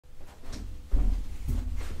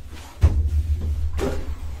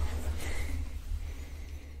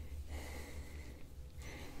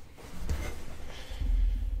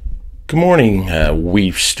Good morning,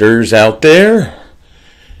 Weefsters out there.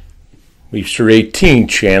 Weefster 18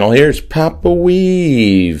 channel here. It's Papa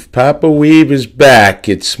Weave. Papa Weave is back.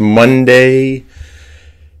 It's Monday,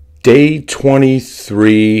 day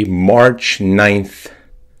 23, March 9th,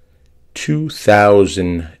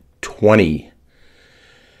 2020.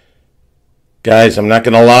 Guys, I'm not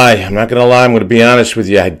going to lie. I'm going to be honest with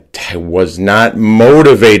you. I was not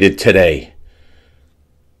motivated today.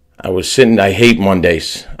 I hate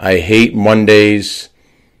Mondays.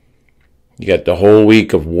 You got the whole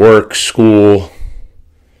week of work, school.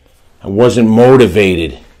 I wasn't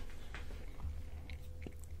motivated.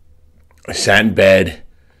 I sat in bed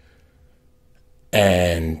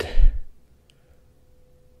and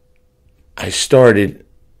I started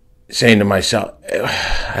saying to myself,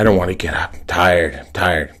 I don't want to get up. I'm tired.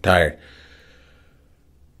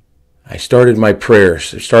 I started my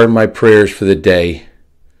prayers for the day,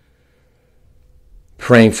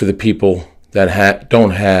 praying for the people that don't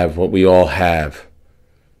have what we all have,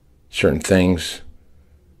 certain things.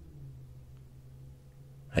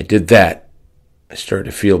 I did that. I started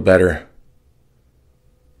to feel better.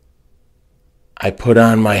 I put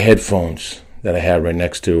on my headphones that I had right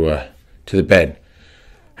next to the bed.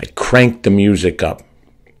 I cranked the music up.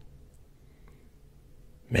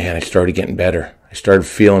 Man, I started getting better. I started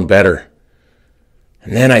feeling better.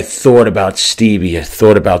 And then I thought about Stevie. I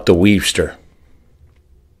thought about the Weefster.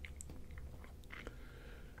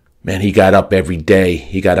 Man, he got up every day.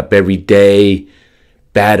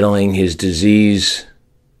 Battling his disease,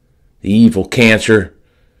 the evil cancer.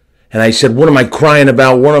 And I said, what am I crying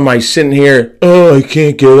about? What am I sitting here? Oh, I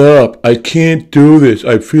can't get up. I can't do this.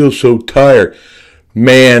 I feel so tired.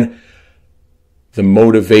 Man, the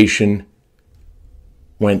motivation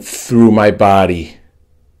went through my body.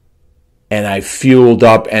 And I fueled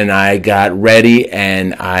up and I got ready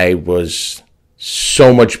and I was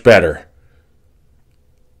so much better.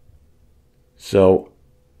 So,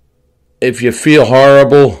 if you feel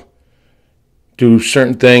horrible, do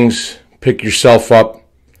certain things, pick yourself up,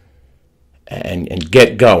 and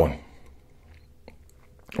get going.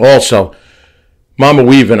 Also, Mama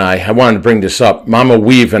Weave and I wanted to bring this up. Mama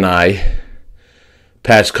Weave and I,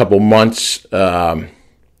 past couple months, also,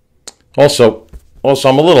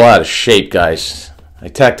 I'm a little out of shape, guys. I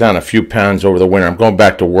tacked on a few pounds over the winter. I'm going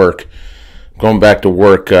back to work.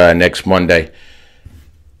 Next Monday.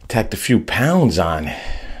 Tacked a few pounds on,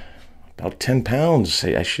 about 10 pounds.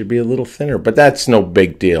 I should be a little thinner, but that's no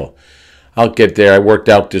big deal. I'll get there. I worked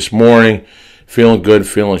out this morning, feeling good,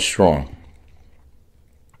 feeling strong.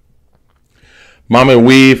 Mama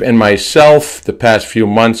Weave and myself, the past few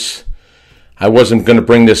months, I wasn't going to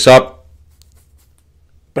bring this up,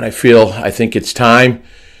 but I think it's time.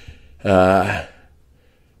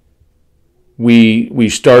 We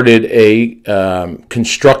started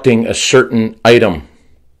constructing a certain item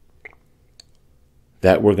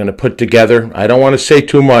that we're going to put together. I don't want to say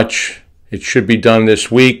too much. It should be done this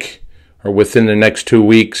week or within the next 2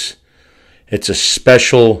 weeks. It's a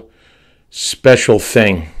special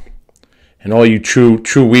thing. And all you true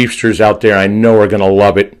Weefsters out there, I know are going to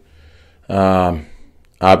love it.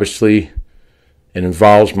 Obviously, it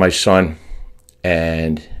involves my son.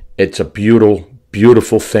 And it's a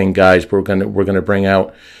beautiful thing, guys. We're gonna bring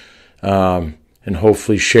out and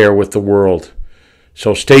hopefully share with the world.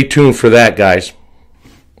 So stay tuned for that, guys.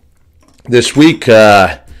 This week,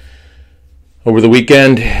 over the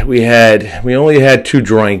weekend, we only had 2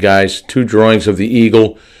 drawing, guys. 2 drawings of the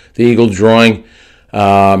eagle drawing.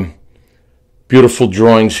 Beautiful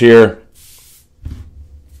drawings here.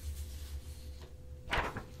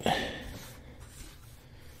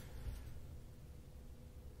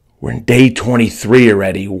 We're in day 23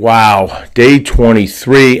 already. Wow, day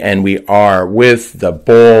 23, and we are with the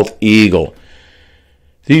bald eagle.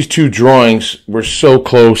 These 2 drawings were so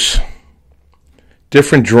close.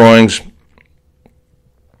 Different drawings.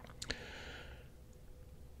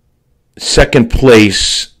 Second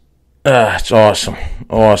place. It's awesome.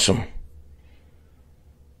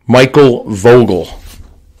 Michael Vogel.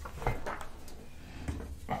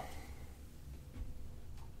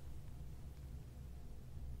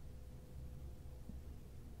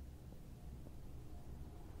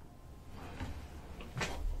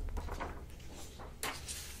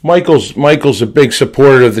 Michael's a big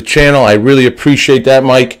supporter of the channel. I really appreciate that,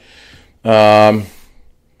 Mike.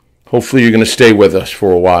 Hopefully you're going to stay with us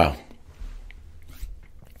for a while.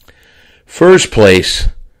 First place.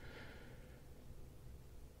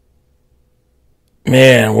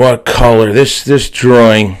 Man, what color. This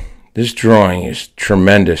drawing is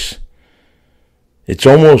tremendous. It's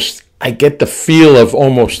almost, I get the feel of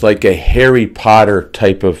almost like a Harry Potter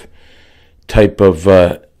type of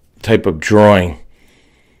type of drawing.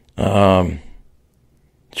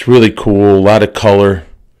 It's really cool, a lot of color.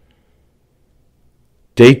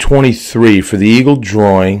 Day 23 for the Eagle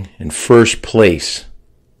drawing in first place.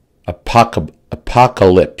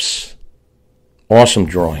 Apocalypse. Awesome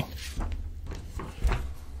drawing.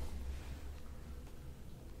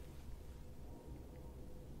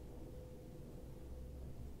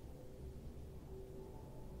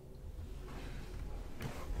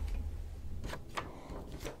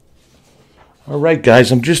 All right,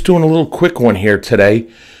 guys, I'm just doing a little quick one here today.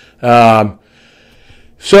 So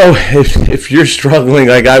if you're struggling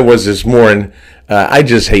like I was this morning, I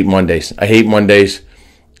just hate Mondays. I hate Mondays.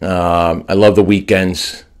 I love the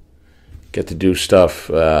weekends. Get to do stuff.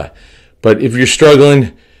 But if you're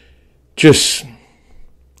struggling, just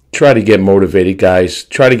try to get motivated, guys.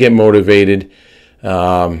 Try to get motivated.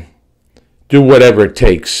 Do whatever it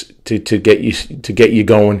takes to get you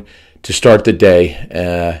going, to start the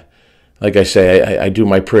day. Like I say, I do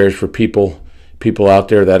my prayers for people out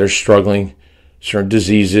there that are struggling, certain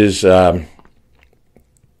diseases,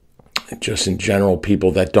 just in general,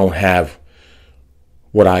 people that don't have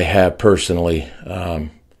what I have personally,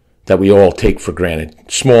 that we all take for granted.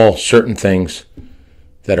 Small, certain things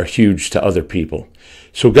that are huge to other people.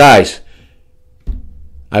 So, guys,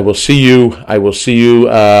 I will see you.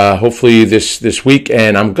 Hopefully this week,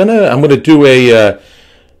 and I'm gonna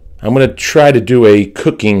try to do a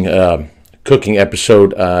cooking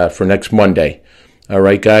episode for next Monday. All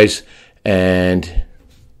right, guys, and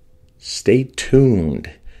stay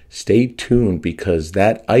tuned. Stay tuned, because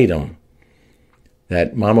that item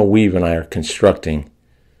that Mama Weave and I are constructing,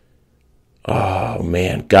 oh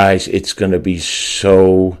man, guys, it's gonna be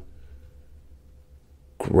so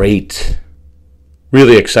great.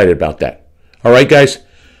 Really excited about that. All right, guys,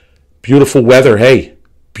 beautiful weather. Hey,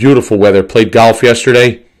 beautiful weather. Played golf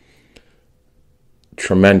yesterday.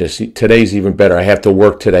 Tremendous. Today's even better. I have to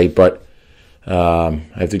work today, but I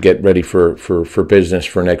have to get ready for business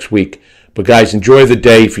for next week. But guys, enjoy the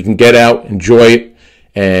day. If you can get out, enjoy it.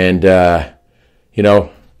 And,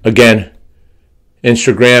 again,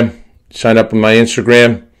 Instagram, sign up on my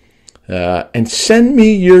Instagram. And send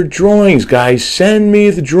me your drawings, guys. Send me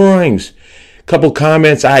the drawings. A couple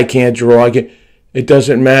comments, I can't draw. It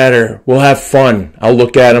doesn't matter. We'll have fun. I'll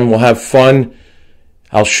look at them. We'll have fun.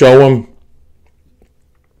 I'll show them.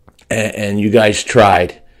 And you guys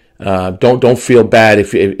tried. Don't feel bad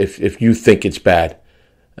if you think it's bad,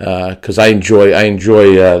 because I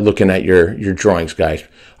enjoy looking at your drawings, guys.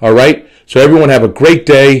 All right. So everyone have a great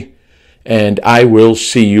day, and I will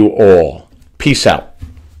see you all. Peace out.